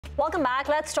Welcome back.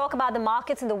 Let's talk about the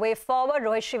markets and the way forward.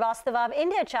 Rohit Srivastava of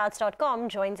Indiacharts.com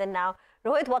joins in now.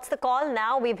 Rohit, what's the call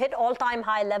now? We've hit all-time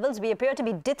high levels. We appear to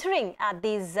be dithering at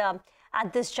this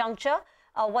juncture.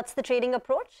 What's the trading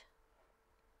approach?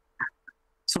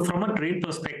 So from a trade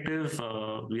perspective,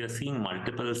 we are seeing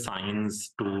multiple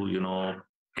signs to,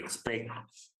 expect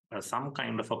some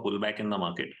kind of a pullback in the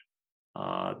market.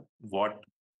 What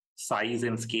size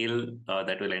and scale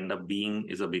that will end up being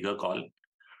is a bigger call.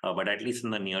 But at least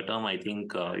in the near term, I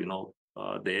think,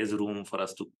 there is room for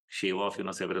us to shave off,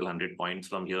 several hundred points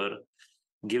from here.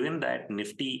 Given that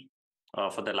Nifty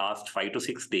for the last 5 to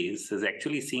 6 days is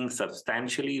actually seeing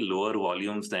substantially lower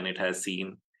volumes than it has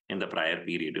seen in the prior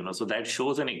period, so that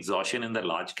shows an exhaustion in the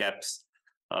large caps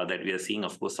that we are seeing.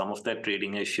 Of course, some of that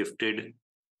trading has shifted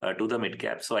to the mid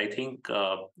cap. So I think,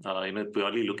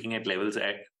 purely looking at levels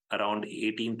at around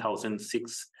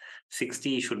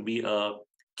 18,660 should be a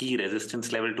key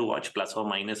resistance level to watch, plus or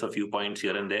minus a few points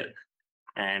here and there.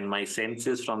 And my sense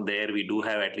is from there, we do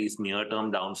have at least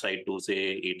near-term downside to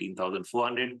say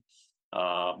 18,400.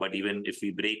 But even if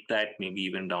we break that, maybe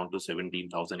even down to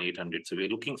 17,800. So we're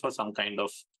looking for some kind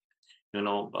of,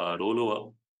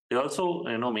 rollover. There are also,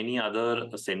 many other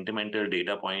sentimental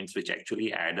data points which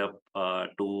actually add up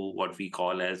to what we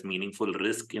call as meaningful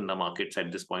risk in the markets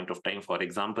at this point of time. For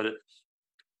example,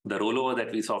 the rollover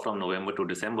that we saw from November to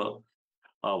December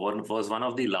was one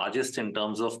of the largest in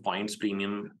terms of points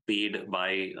premium paid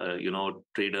by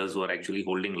traders who are actually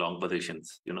holding long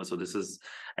positions. So this is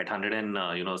at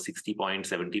 160 points,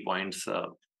 70 points.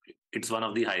 It's one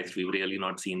of the highest. We've really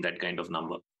not seen that kind of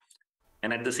number.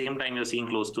 And at the same time, you're seeing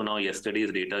close to now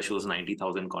yesterday's data shows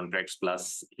 90,000 contracts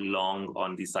plus long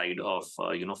on the side of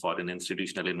foreign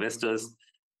institutional investors,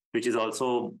 which is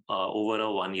also over a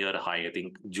 1-year high. I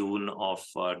think June of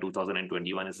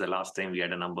 2021 is the last time we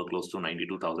had a number close to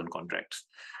 92,000 contracts.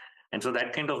 And so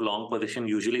that kind of long position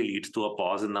usually leads to a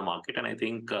pause in the market. And I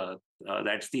think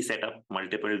that's the setup,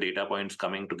 multiple data points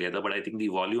coming together. But I think the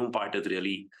volume part is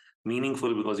really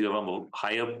meaningful because you have a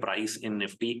higher price in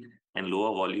Nifty and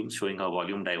lower volumes, showing a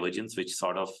volume divergence, which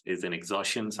sort of is an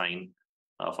exhaustion sign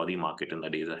for the market in the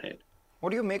days ahead.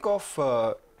 What do you make of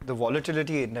the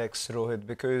volatility index, Rohit?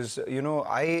 Because,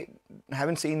 I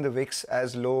haven't seen the VIX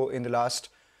as low in the last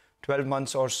 12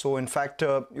 months or so. In fact,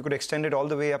 you could extend it all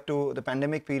the way up to the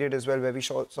pandemic period as well, where we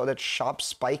saw that sharp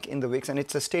spike in the VIX, and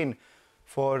it sustained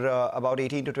for about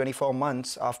 18 to 24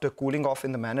 months after cooling off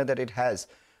in the manner that it has.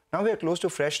 Now we are close to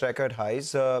fresh record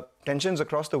highs. Tensions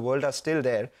across the world are still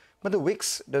there, but the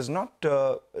VIX does not,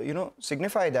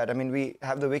 signify that. I mean, we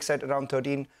have the VIX at around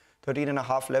 13 and a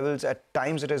half levels. At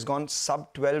times it has gone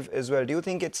sub 12 as well. Do you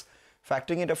think it's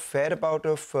factoring in a fair amount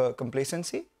of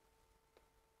complacency?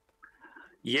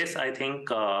 Yes, I think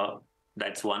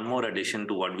that's one more addition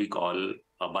to what we call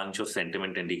a bunch of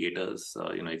sentiment indicators,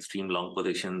 extreme long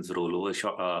positions,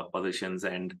 rollover positions,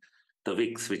 and the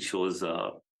VIX, which shows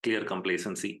clear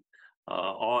complacency.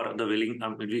 Or the willing,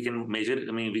 we can measure,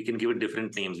 we can give it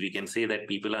different names. We can say that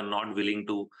people are not willing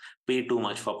to pay too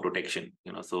much for protection,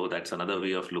 so that's another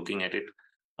way of looking at it,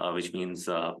 which means,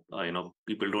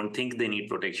 people don't think they need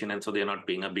protection. And so they're not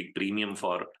paying a big premium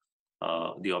for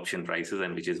the option prices,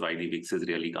 and which is why the VIX has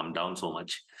really come down so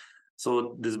much.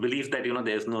 So this belief that,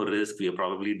 there's no risk, we are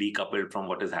probably decoupled from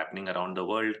what is happening around the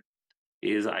world,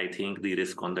 is, I think, the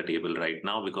risk on the table right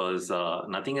now, because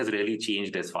nothing has really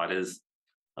changed as far as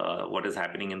what is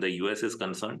happening in the US is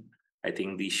concerned. I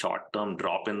think the short-term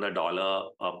drop in the dollar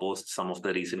post some of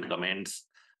the recent comments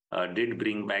did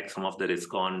bring back some of the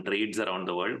risk on trades around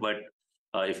the world. But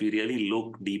if we really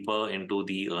look deeper into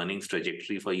the earnings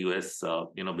trajectory for US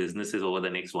businesses over the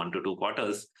next 1 to 2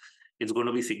 quarters, it's going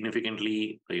to be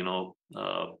significantly to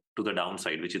the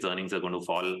downside, which is earnings are going to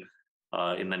fall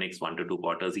in the next 1 to 2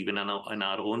 quarters. Even in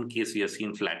our own case, we have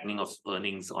seen flattening of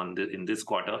earnings in this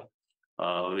quarter,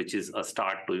 which is a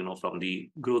start to, from the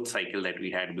growth cycle that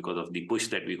we had because of the push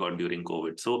that we got during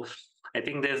COVID. So I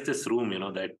think there's this room,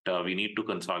 that we need to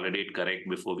consolidate, correct,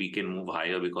 before we can move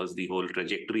higher, because the whole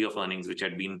trajectory of earnings, which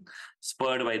had been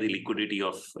spurred by the liquidity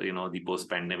of, the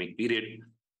post-pandemic period,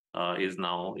 is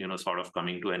now, sort of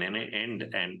coming to an end.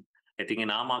 And I think in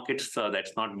our markets,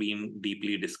 that's not been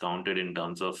deeply discounted in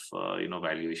terms of,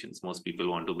 valuations. Most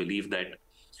people want to believe that,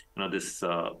 this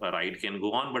ride can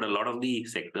go on, but a lot of the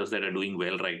sectors that are doing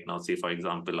well right now, say, for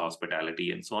example,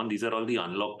 hospitality and so on, these are all the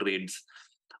unlocked trades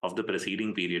of the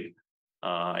preceding period.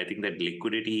 I think that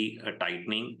liquidity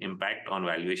tightening impact on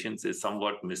valuations is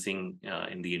somewhat missing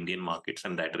in the Indian markets,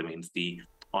 and that remains the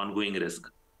ongoing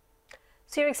risk.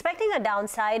 So you're expecting a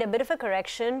downside, a bit of a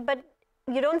correction, but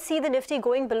you don't see the Nifty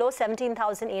going below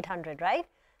 17,800, right?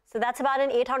 So that's about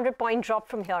an 800-point drop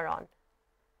from here on.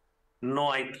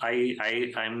 No,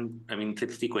 I mean,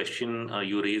 since the question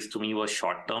you raised to me was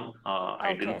short term,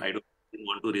 I Okay. don't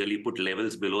want to really put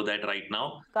levels below that right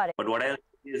now. Got it. But what I say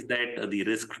is that the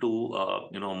risk to,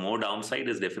 more downside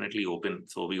is definitely open.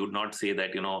 So we would not say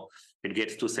that, it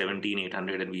gets to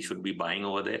 17,800 and we should be buying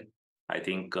over there. I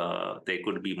think there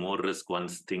could be more risk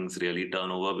once things really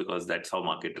turn over, because that's how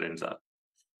market trends are.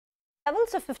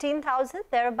 Levels of 15,000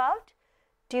 thereabout.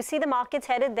 Do you see the markets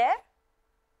headed there?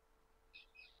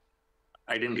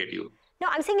 I didn't get you. No,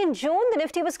 I'm saying in June, the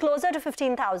Nifty was closer to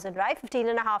 15,000, right?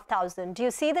 15,500. Do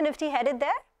you see the Nifty headed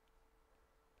there?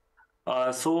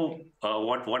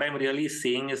 What I'm really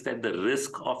saying is that the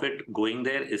risk of it going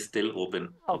there is still open.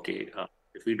 Okay.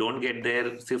 If we don't get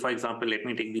there, say for example, let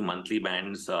me take the monthly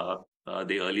bands.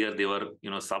 Earlier they were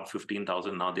sub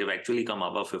 15,000. Now they've actually come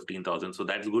above 15,000. So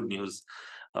that's good news.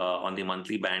 On the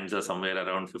monthly bands are somewhere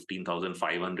around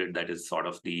 15,500. That is sort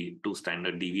of the 2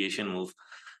 standard deviation move,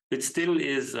 which still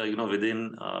is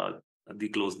within the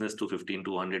closeness to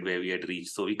 15,200 where we had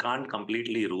reached. So we can't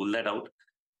completely rule that out.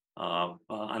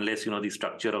 Unless the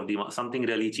structure of something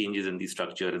really changes in the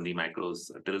structure in the macros.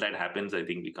 Till that happens, I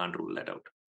think we can't rule that out.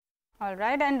 All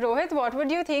right. And Rohit, what would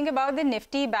you think about the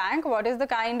Nifty Bank? What is the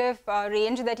kind of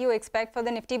range that you expect for the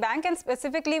Nifty Bank? And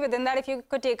specifically within that, if you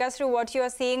could take us through what you are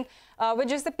seeing with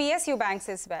just the PSU banks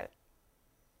as well.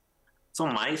 So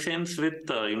my sense with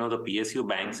the PSU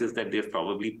banks is that they've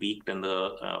probably peaked, and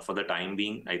for the time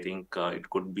being, I think it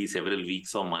could be several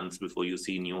weeks or months before you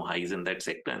see new highs in that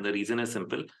sector. And the reason is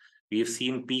simple: we have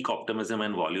seen peak optimism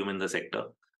and volume in the sector.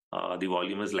 The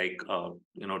volume is like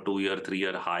 2-year,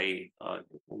 3-year high,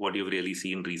 what you've really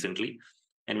seen recently.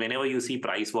 And whenever you see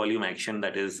price volume action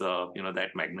that is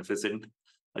that magnificent,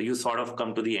 you sort of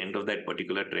come to the end of that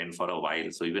particular trend for a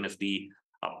while. So even if the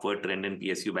upward trend in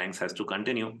PSU banks has to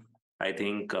continue, I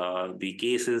think the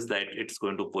case is that it's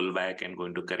going to pull back and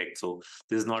going to correct. So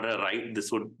this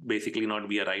would basically not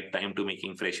be a right time to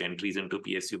making fresh entries into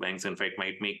PSU banks. In fact,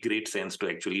 might make great sense to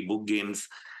actually book gains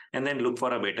and then look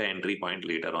for a better entry point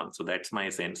later on. So that's my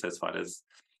sense as far as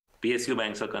PSU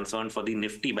banks are concerned. For the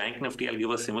Nifty, Bank Nifty, I'll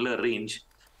give a similar range.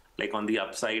 Like on the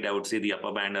upside, I would say the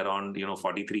upper band around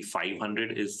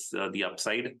 43,500 is the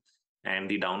upside, and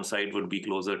the downside would be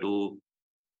closer to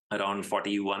around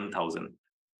 41,000.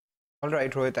 All right,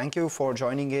 Rohit, thank you for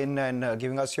joining in and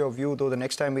giving us your view. Though the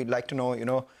next time we'd like to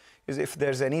know, is if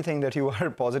there's anything that you are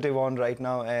positive on right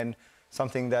now and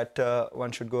something that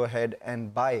one should go ahead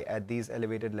and buy at these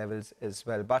elevated levels as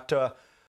well. But